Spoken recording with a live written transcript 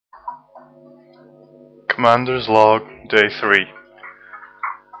Commander's Log, Day 3.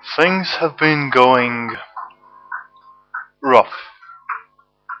 Things have been going rough.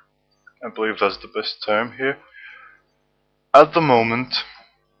 I believe that's the best term here. At the moment,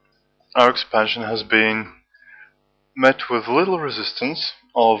 our expansion has been met with little resistance,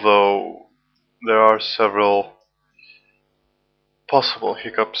 although there are several possible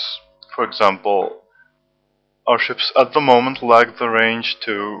hiccups. For example, our ships at the moment lack the range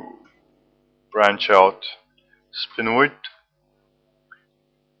to branch out spinward.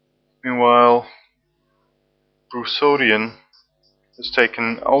 Meanwhile, Brusodian has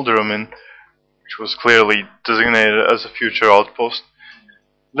taken Alderman, which was clearly designated as a future outpost,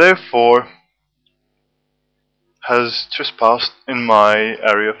 therefore has trespassed in my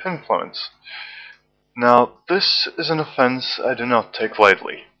area of influence. Now, this is an offense I do not take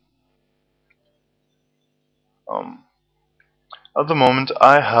lightly. At the moment,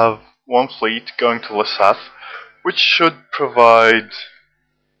 I have one fleet going to Lesath, which should provide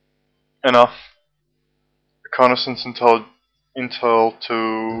enough reconnaissance intel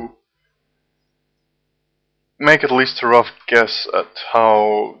to make at least a rough guess at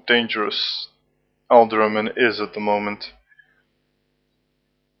how dangerous Alderman is at the moment.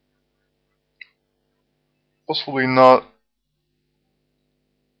 Possibly not.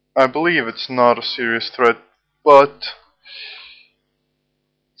 I believe it's not a serious threat, but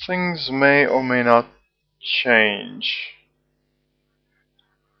things may or may not change.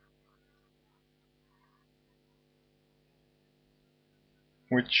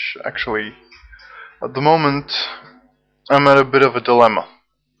 Which actually, at the moment, I'm at a bit of a dilemma.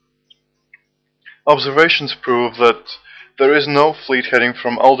 Observations prove that there is no fleet heading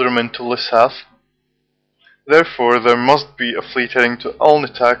from Alderman to Lesath. Therefore, there must be a fleet heading to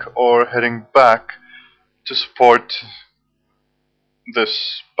Alnitak or heading back to support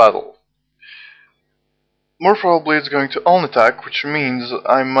this battle. More probably it's going to Alnitak, which means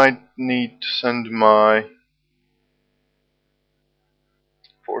I might need to send my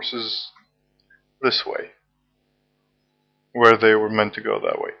forces this way, where they were meant to go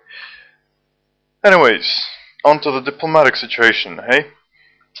that way. Anyways, on to the diplomatic situation, hey?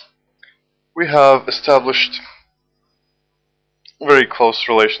 We have established very close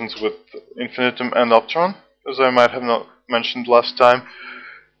relations with Infinitum and Optron, as I might have not mentioned last time,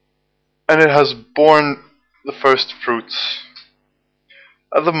 and it has borne the first fruits.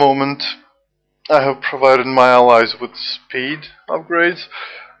 At the moment, I have provided my allies with speed upgrades,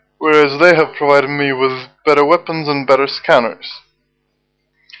 whereas they have provided me with better weapons and better scanners.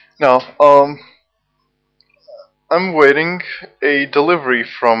 Now, I'm waiting a delivery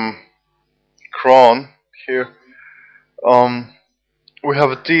from Kron here. We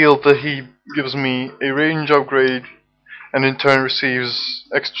have a deal that he gives me a range upgrade and in turn receives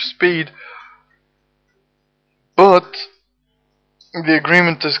extra speed, but the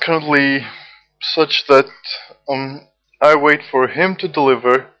agreement is currently such that I wait for him to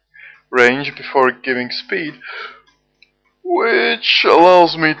deliver range before giving speed, which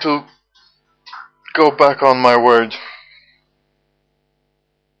allows me to go back on my word.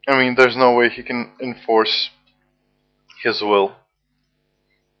 I mean, there's no way he can enforce his will.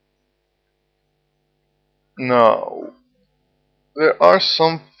 Now, there are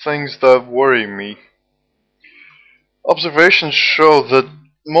some things that worry me. Observations show that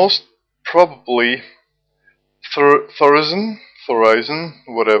most probably Thorizon,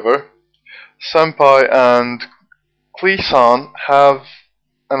 whatever, Senpai and Cleason have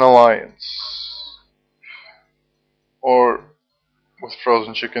an alliance. Or with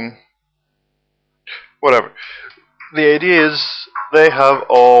Frozen Chicken. Whatever. The idea is they have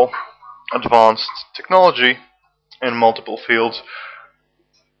all advanced technology in multiple fields,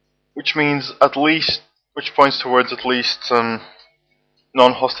 which points towards at least some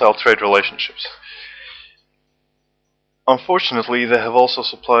non-hostile trade relationships. Unfortunately, they have also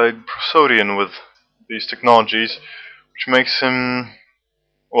supplied Brusodian with these technologies, which makes him,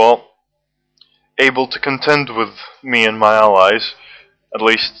 well, able to contend with me and my allies, at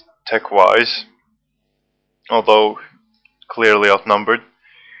least tech-wise, although clearly outnumbered.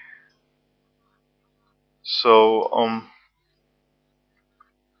 So,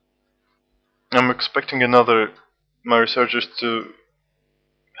 I'm expecting my researchers to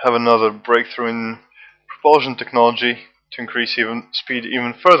have another breakthrough in propulsion technology to increase speed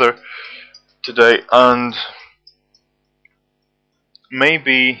even further today, and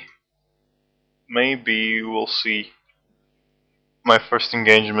maybe we'll see my first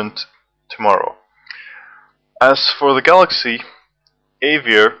engagement tomorrow. As for the galaxy,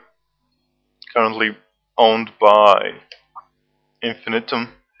 Avier, currently owned by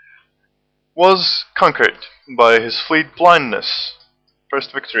Infinitum, was conquered by his fleet blindness.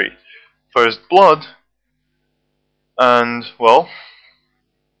 First victory, first blood, and, well,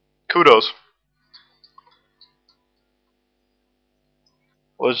 kudos.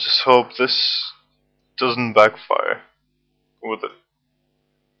 Let's just hope this doesn't backfire with it,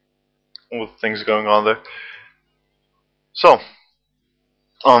 with things going on there. So,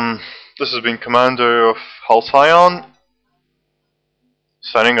 this has been Commander of Halceon,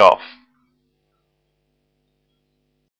 signing off.